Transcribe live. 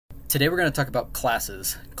Today we're going to talk about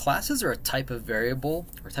classes. Classes are a type of variable,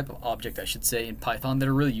 or a type of object I should say, in Python that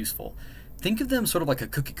are really useful. Think of them sort of like a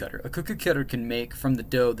cookie cutter. A cookie cutter can make from the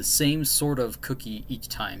dough the same sort of cookie each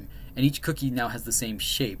time, and each cookie now has the same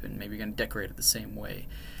shape, and maybe you're going to decorate it the same way.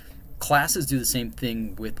 Classes do the same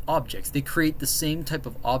thing with objects. They create the same type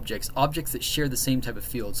of objects that share the same type of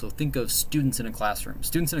field. So think of students in a classroom.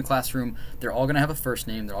 Students in a classroom, they're all going to have a first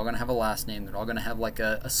name, they're all going to have a last name, they're all going to have like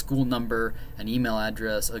a school number, an email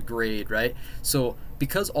address, a grade, right? So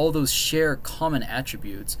because all those share common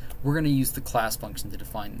attributes, we're going to use the class function to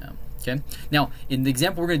define them. Okay. Now, in the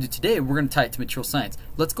example we're going to do today, we're going to tie it to material science.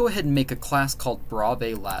 Let's go ahead and make a class called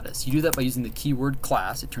Bravais lattice. You do that by using the keyword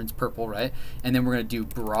class. It turns purple, right? And then we're going to do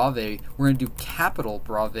Bravais. We're going to do capital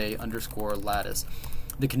Bravais underscore lattice.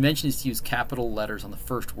 The convention is to use capital letters on the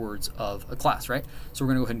first words of a class, right? So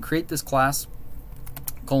we're going to go ahead and create this class,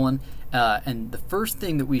 colon, and the first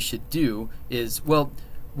thing that we should do is, well,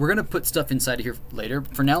 we're going to put stuff inside of here later.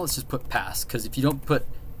 For now, let's just put pass, because if you don't put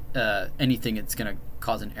anything, it's going to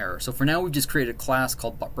cause an error. So for now, we've just created a class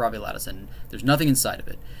called Bravais lattice, and there's nothing inside of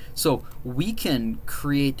it. So we can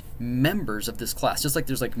create members of this class, just like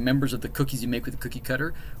there's like members of the cookies you make with a cookie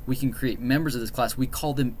cutter. We can create members of this class. We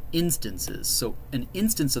call them instances. So an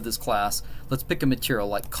instance of this class, let's pick a material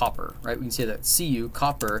like copper, right? We can say that Cu,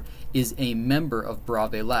 copper, is a member of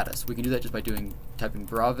Bravais lattice. We can do that just by typing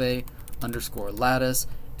Bravais underscore lattice,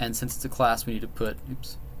 and since it's a class, we need to put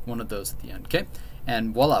one of those at the end, okay?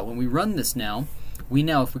 And voila, when we run this now,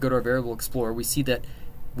 if we go to our variable explorer, we see that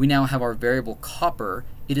we now have our variable copper.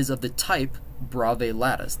 It is of the type Bravais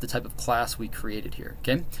lattice, the type of class we created here,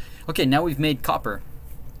 okay? Okay, now we've made copper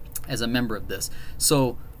as a member of this.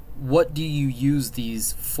 So what do you use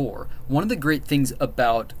these for? One of the great things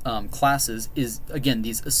about classes is, again,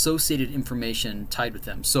 these associated information tied with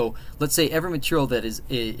them. So let's say every material that is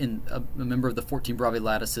a member of the 14 Bravais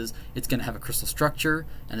lattices, it's going to have a crystal structure,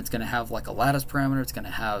 and it's going to have like a lattice parameter. It's going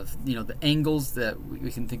to have, you know, the angles that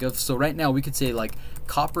we can think of. So right now we could say like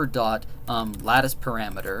copper dot lattice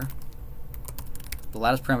parameter. The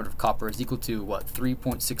lattice parameter of copper is equal to what?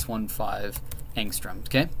 3.615 angstroms.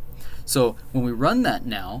 Okay. So when we run that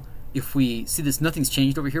now, if we see this, nothing's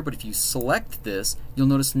changed over here, but if you select this, you'll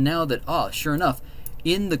notice now that, sure enough,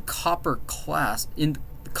 in the copper class, in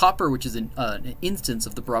copper, which is an instance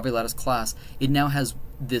of the Bravais lattice class, it now has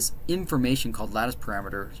this information called lattice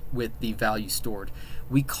parameter with the value stored.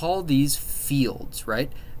 We call these fields,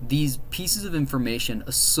 right? These pieces of information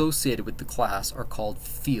associated with the class are called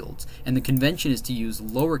fields, and the convention is to use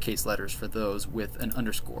lowercase letters for those with an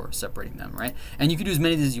underscore separating them, right? And you could do as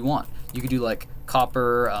many of these as you want. You could do like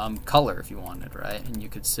copper color if you wanted, right? And you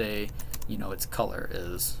could say, you know, its color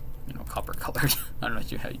is, you know, copper colored. I don't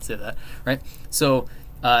know how you'd say that, right? So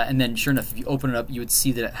and then sure enough, if you open it up, you would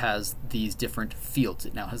see that it has these different fields.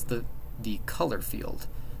 It now has the color field,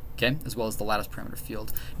 okay, as well as the lattice parameter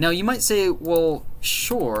field. Now you might say, well,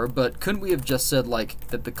 sure, but couldn't we have just said like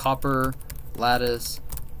that the copper lattice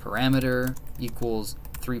parameter equals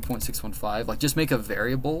 3.615? Like just make a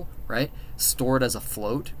variable, right? Store it as a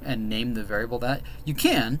float and name the variable that. You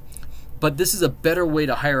can, but this is a better way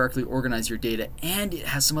to hierarchically organize your data, and it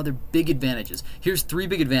has some other big advantages. Here's 3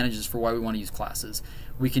 big advantages for why we want to use classes.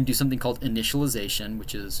 We can do something called initialization,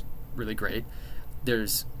 which is really great.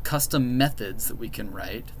 There's custom methods that we can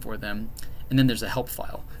write for them, and then there's a help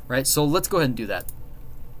file, right? So let's go ahead and do that.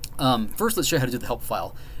 First, let's show you how to do the help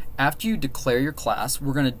file. After you declare your class,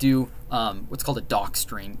 we're going to do what's called a doc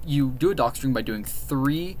string. You do a doc string by doing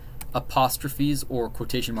 3 apostrophes or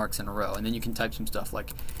quotation marks in a row, and then you can type some stuff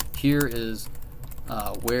like, here is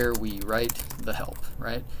where we write the help,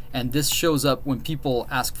 right? And this shows up when people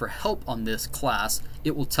ask for help on this class,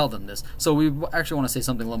 it will tell them this. So we actually want to say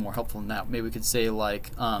something a little more helpful than that. Maybe we could say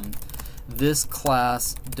like, this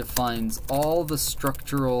class defines all the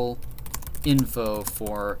structural info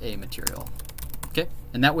for a material, okay?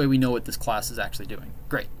 And that way we know what this class is actually doing.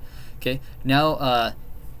 Great, okay? Now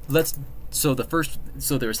so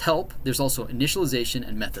there's help, there's also initialization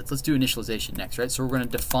and methods. Let's do initialization next, right? So we're going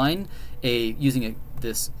to define using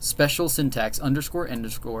this special syntax underscore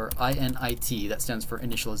init, that stands for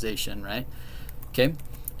initialization, right? Okay,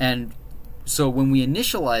 and so when we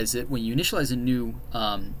initialize it, when you initialize a new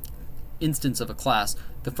instance of a class,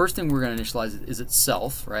 the first thing we're going to initialize is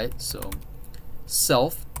itself, right? So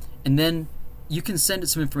self, and then you can send it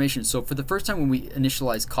some information. So for the first time when we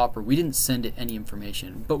initialized copper, we didn't send it any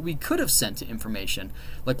information, but we could have sent it information.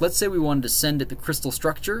 Like let's say we wanted to send it the crystal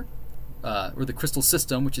structure, or the crystal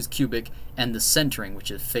system, which is cubic, and the centering,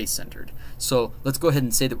 which is face-centered. So let's go ahead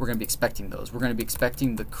and say that we're going to be expecting those. We're going to be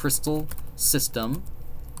expecting the crystal system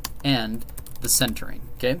and the centering,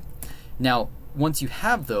 okay? Now, once you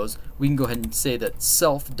have those, we can go ahead and say that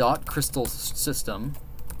self.crystalSystem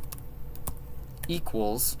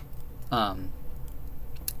equals,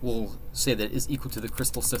 we'll say that is equal to the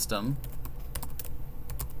crystal system,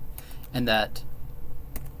 and that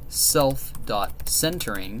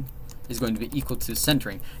self.centering is going to be equal to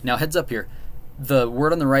centering. Now heads up here, the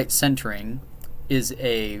word on the right, centering, is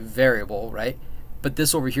a variable, right? But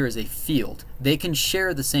this over here is a field. They can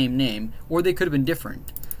share the same name, or they could have been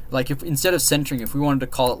different. Like if instead of centering, if we wanted to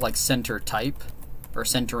call it like center type or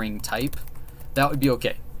centering type, that would be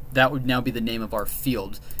okay. That would now be the name of our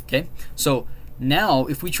field. Okay, so now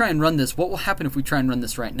if we try and run this, what will happen if we try and run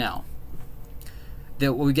this right now?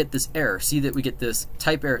 That we get this error. See that we get this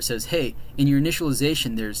type error. It says, hey, in your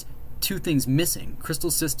initialization there's two things missing.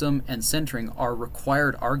 Crystal system and centering are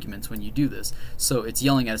required arguments when you do this. So it's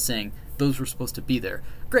yelling at us saying those were supposed to be there.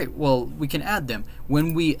 Great, well we can add them.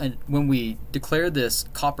 When we declare this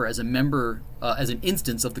copper as a member, as an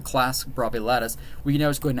instance of the class Bravais lattice, we can now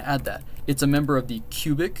just go ahead and add that. It's a member of the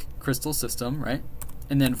cubic crystal system, right?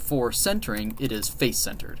 And then for centering, it is face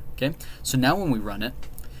centered. Okay, so now when we run it,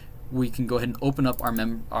 we can go ahead and open up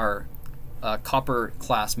our copper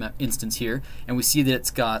class instance here, and we see that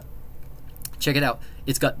it's got, check it out,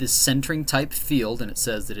 it's got this centering type field, and it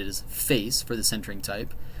says that it is face for the centering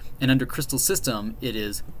type, and under crystal system it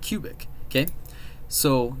is cubic. Okay,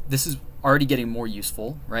 so this is already getting more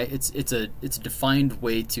useful, right? It's a defined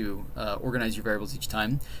way to organize your variables each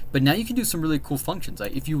time. But now you can do some really cool functions.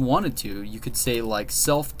 Like if you wanted to, you could say like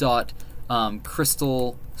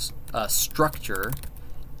self.crystal structure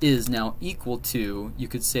is now equal to, you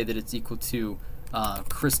could say that it's equal to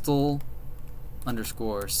crystal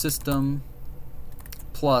underscore system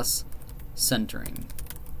plus centering.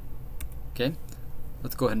 Okay,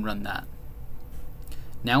 let's go ahead and run that.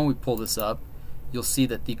 Now when we pull this up, you'll see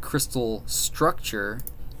that the crystal structure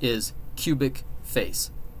is cubic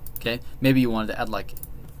face. Okay, maybe you wanted to add like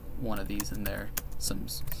one of these in there, some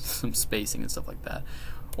spacing and stuff like that,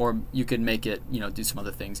 or you could make it, you know, do some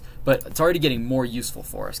other things. But it's already getting more useful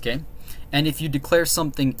for us. Okay, and if you declare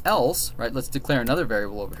something else, right? Let's declare another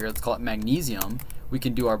variable over here. Let's call it magnesium. We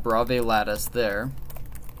can do our Bravais lattice there,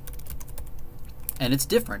 and it's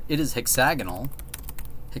different. It is hexagonal,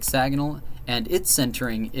 and its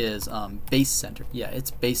centering is base centered. Yeah,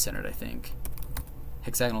 it's base centered, I think.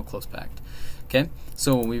 Hexagonal close packed. Okay,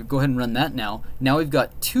 so when we go ahead and run that now we've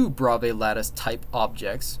got two Bravais lattice type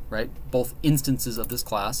objects, right? Both instances of this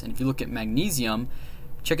class. And if you look at magnesium,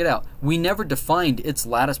 check it out. We never defined its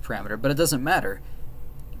lattice parameter, but it doesn't matter,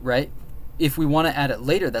 right? If we want to add it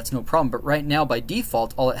later, that's no problem. But right now, by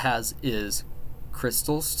default, all it has is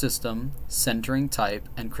crystal system, centering type,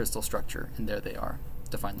 and crystal structure, and there they are,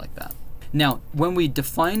 defined like that. Now, when we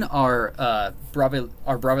define our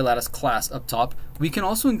Bravais lattice class up top, we can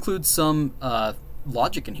also include some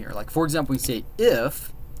logic in here. Like, for example, we say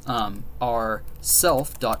if our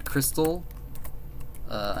self.crystal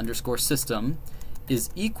underscore system is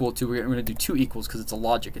equal to, we're going to do two equals because it's a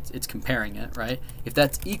logic, it's comparing it, right? If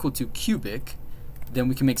that's equal to cubic, then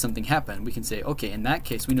we can make something happen. We can say, okay, in that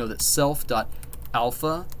case, we know that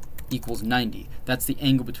self.alpha equals 90. That's the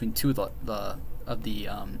angle between two of the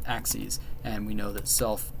axes, and we know that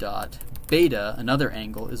self dot beta, another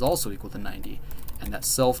angle, is also equal to 90, and that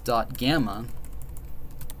self dot gamma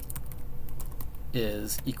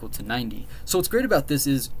is equal to 90. So what's great about this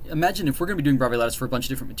is, imagine if we're going to be doing Bravais lattice for a bunch of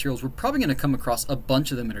different materials, we're probably going to come across a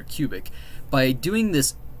bunch of them that are cubic. By doing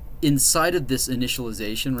this inside of this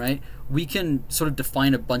initialization, right, we can sort of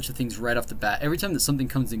define a bunch of things right off the bat. Every time that something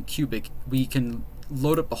comes in cubic, we can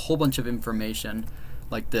load up a whole bunch of information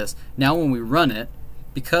like this. Now when we run it,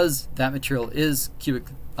 because that material is cubic,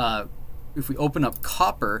 if we open up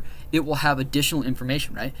copper, it will have additional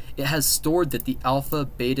information, right? It has stored that the alpha,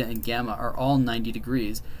 beta, and gamma are all 90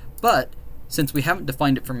 degrees, but since we haven't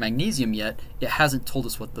defined it for magnesium yet, it hasn't told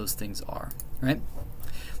us what those things are, right?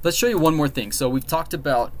 Let's show you one more thing. So we've talked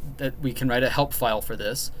about that we can write a help file for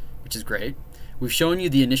this, which is great. We've shown you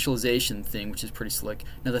the initialization thing, which is pretty slick.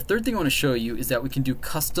 Now the third thing I want to show you is that we can do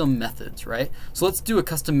custom methods, right? So let's do a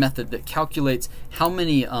custom method that calculates how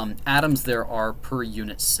many atoms there are per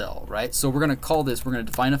unit cell, right? So we're going to call this, we're going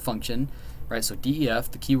to define a function, right? So def,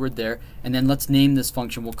 the keyword there, and then let's name this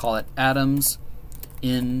function. We'll call it atoms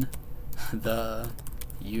in the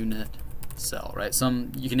unit cell, right?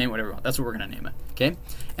 You can name it whatever you want. That's what we're going to name it, okay?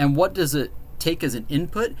 And what does it take as an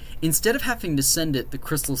input? Instead of having to send it the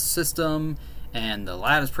crystal system and the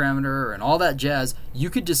lattice parameter and all that jazz, you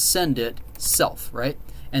could just send it self, right?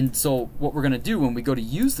 And so what we're going to do when we go to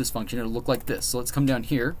use this function, it'll look like this. So let's come down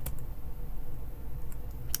here.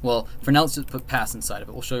 Well, for now, let's just put pass inside of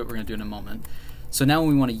it. We'll show you what we're going to do in a moment. So now when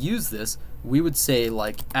we want to use this, we would say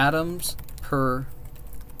like atoms per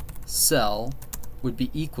cell would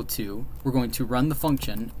be equal to, we're going to run the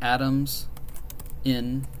function atoms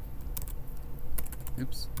in,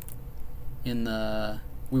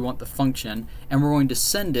 we want the function, and we're going to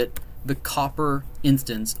send it the copper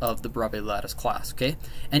instance of the Bravais lattice class, okay?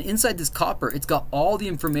 And inside this copper, it's got all the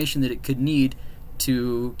information that it could need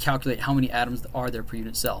to calculate how many atoms are there per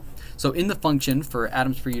unit cell. So in the function for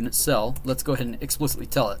atoms per unit cell, let's go ahead and explicitly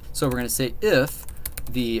tell it. So we're going to say if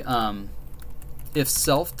the if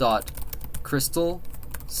self dot crystal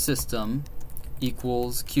system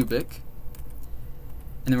equals cubic,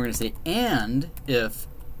 and then we're going to say and if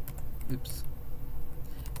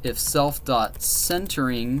self dot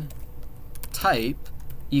centering type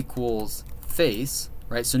equals face,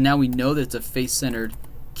 right? So now we know that it's a face-centered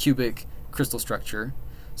cubic crystal structure.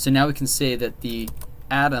 So now we can say that the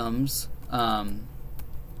atoms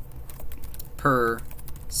per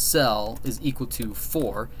cell is equal to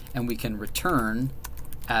 4, and we can return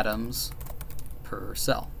atoms per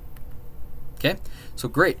cell. Okay, so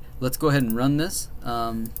great. Let's go ahead and run this.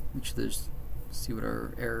 Make sure there's, see what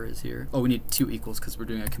our error is here. Oh, we need 2 equals because we're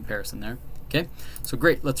doing a comparison there. Okay, so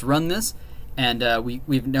great. Let's run this. And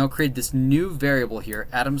we've now created this new variable here,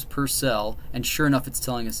 atoms per cell, and sure enough it's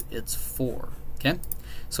telling us it's 4. Okay,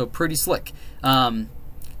 so pretty slick.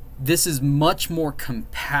 This is much more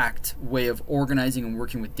compact way of organizing and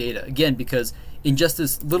working with data. Again, because in just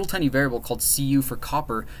this little tiny variable called CU for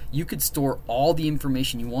copper, you could store all the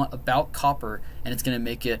information you want about copper, and it's going to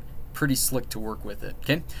make it pretty slick to work with it.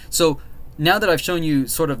 Okay, so now that I've shown you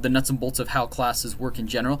sort of the nuts and bolts of how classes work in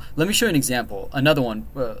general, let me show you an example, another one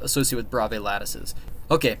associated with Bravais lattices.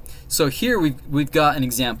 Okay, so here we've got an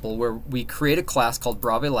example where we create a class called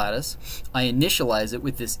Bravais lattice. I initialize it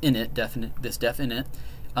with this init, this def init,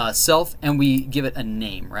 self, and we give it a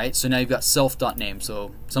name, right? So now you've got self.name,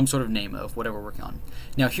 so some sort of name of whatever we're working on.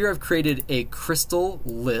 Now here I've created a crystal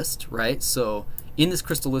list, right? So in this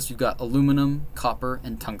crystal list we've got aluminum, copper,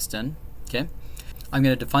 and tungsten. Okay, I'm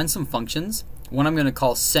going to define some functions. One I'm going to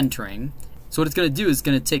call centering. So what it's going to do is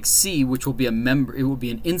going to take C, which will be a member, it will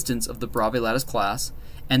be an instance of the Bravais lattice class,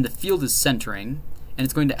 and the field is centering, and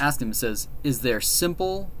it's going to ask them, it says, is there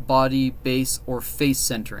simple, body, base, or face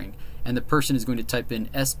centering? And the person is going to type in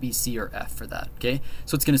S, B, C, or F for that. Okay,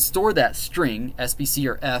 so it's going to store that string S, B, C,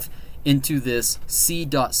 or F into this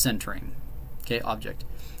C.centering, okay, object,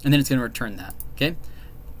 and then it's going to return that. Okay,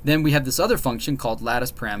 then we have this other function called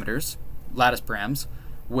lattice parameters, lattice params,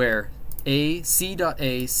 where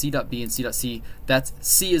C.A, C.B, and C.C, that's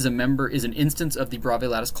C is a member, is an instance of the Bravais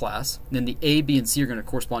lattice class. And then the A, B, and C are going to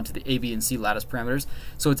correspond to the A, B, and C lattice parameters.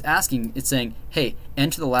 So it's asking, it's saying, hey,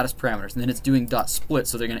 enter the lattice parameters. And then it's doing dot split.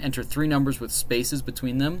 So they're going to enter 3 numbers with spaces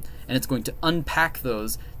between them. And it's going to unpack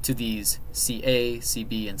those to these CA,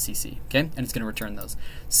 CB, and CC. Okay? And it's going to return those.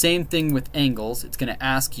 Same thing with angles. It's going to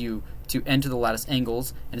ask you to enter the lattice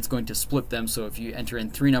angles, and it's going to split them. So if you enter in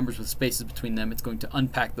 3 numbers with spaces between them, it's going to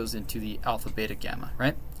unpack those into the alpha, beta, gamma,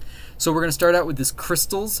 right? So we're going to start out with this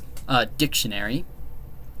crystals dictionary.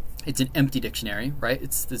 It's an empty dictionary, right?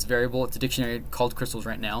 It's this variable. It's a dictionary called crystals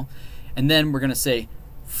right now. And then we're going to say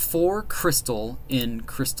for crystal in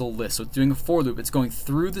crystal list. So it's doing a for loop. It's going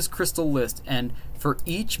through this crystal list, and for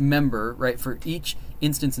each member, right, for each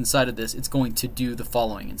instance inside of this, it's going to do the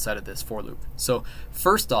following inside of this for loop. So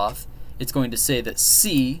first off, it's going to say that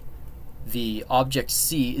C, the object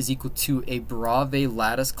C, is equal to a Bravais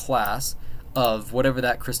lattice class of whatever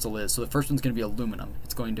that crystal is. So the first one's going to be aluminum.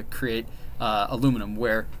 It's going to create aluminum,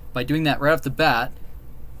 where by doing that right off the bat,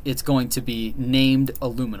 it's going to be named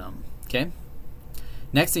aluminum. Okay.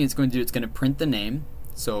 Next thing it's going to do, it's going to print the name.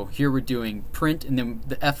 So here we're doing print, and then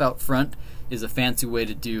the F out front is a fancy way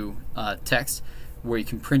to do text, where you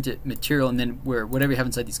can print it material, and then where whatever you have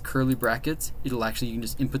inside these curly brackets, it'll actually, you can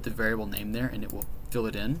just input the variable name there and it will fill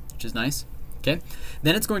it in, which is nice. Okay,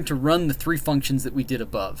 then it's going to run the 3 functions that we did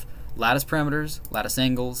above: lattice parameters, lattice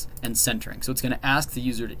angles, and centering. So it's going to ask the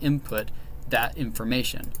user to input that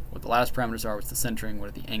information, what the lattice parameters are, what's the centering, what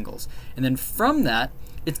are the angles, and then from that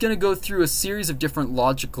it's going to go through a series of different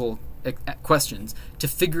logical questions to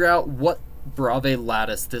figure out what Bravais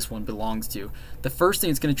lattice this one belongs to. The first thing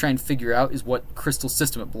it's going to try and figure out is what crystal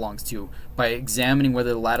system it belongs to by examining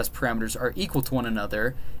whether the lattice parameters are equal to one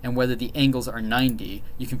another and whether the angles are 90.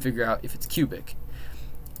 You can figure out if it's cubic.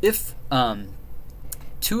 If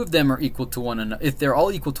 2 of them are equal to one another, if they're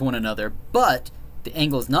all equal to one another, but the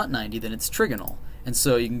angle is not 90, then it's trigonal. And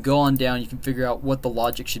so you can go on down, you can figure out what the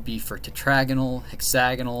logic should be for tetragonal,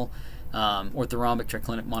 hexagonal, orthorhombic,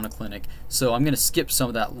 triclinic, monoclinic. So I'm going to skip some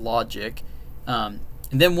of that logic.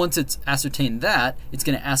 And then once it's ascertained that, it's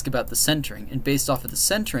going to ask about the centering. And based off of the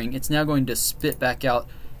centering, it's now going to spit back out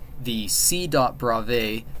the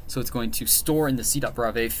c.bravais. So it's going to store in the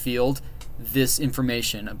c.bravais field this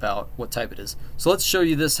information about what type it is. So let's show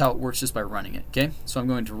you this, how it works just by running it. Okay, so I'm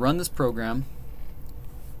going to run this program.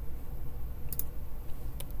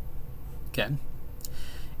 Okay.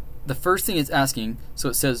 The first thing it's asking, so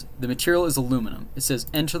it says the material is aluminum. It says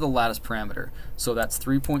enter the lattice parameter. So that's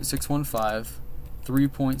 3.615.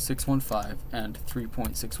 3.615 and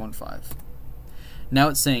 3.615. Now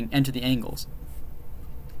it's saying enter the angles.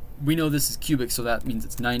 We know this is cubic, so that means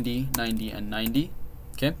it's 90, 90, and 90.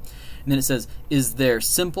 Okay? And then it says, is there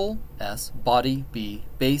simple, S, body, B,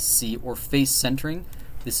 base, C, or face centering?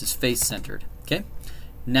 This is face centered. Okay?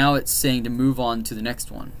 Now it's saying to move on to the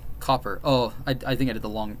next one. Copper. Oh, I think I did the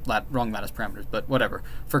wrong lattice parameters, but whatever.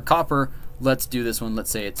 For copper, let's do this one.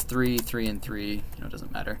 Let's say it's 3, 3, and 3. You know, it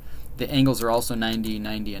doesn't matter. The angles are also 90,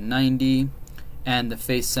 90, and 90. And the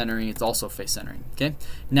face centering, it's also face centering. Okay.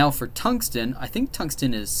 Now for tungsten, I think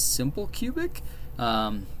tungsten is simple cubic.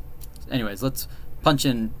 Anyways, let's punch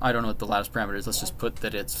in, I don't know what the lattice parameter is. Let's just put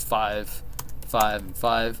that it's 5, 5, and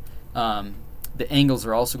 5. The angles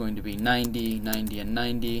are also going to be 90, 90, and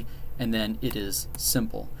 90. And then it is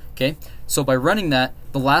simple. Okay, so by running that,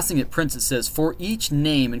 the last thing it prints, it says for each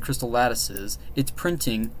name in crystal lattices, it's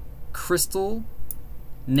printing crystal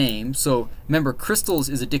name. So remember, crystals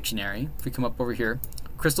is a dictionary. If we come up over here,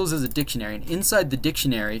 crystals is a dictionary, and inside the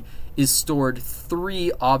dictionary is stored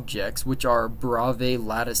 3 objects, which are Bravais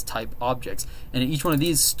lattice type objects, and each one of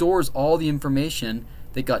these stores all the information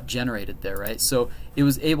that got generated there, right? So it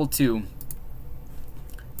was able to,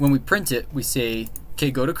 when we print it, we say,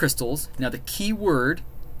 okay, go to crystals. Now the keyword,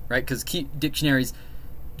 right, because dictionaries,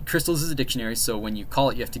 crystals is a dictionary, so when you call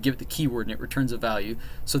it, you have to give it the keyword and it returns a value.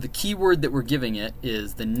 So the keyword that we're giving it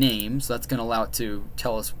is the name, so that's going to allow it to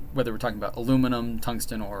tell us whether we're talking about aluminum,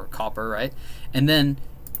 tungsten, or copper, right? And then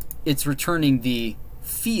it's returning the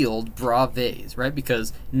field Bravais, right?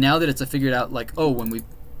 Because now that it's figured out, like, oh, when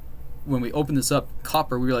we open this up,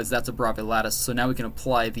 copper, we realize that's a Bravais lattice, so now we can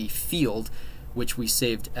apply the field which we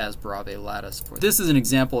saved as Bravais lattice for. This is an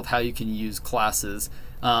example of how you can use classes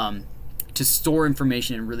to store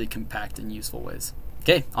information in really compact and useful ways.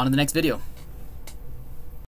 Okay, on to the next video.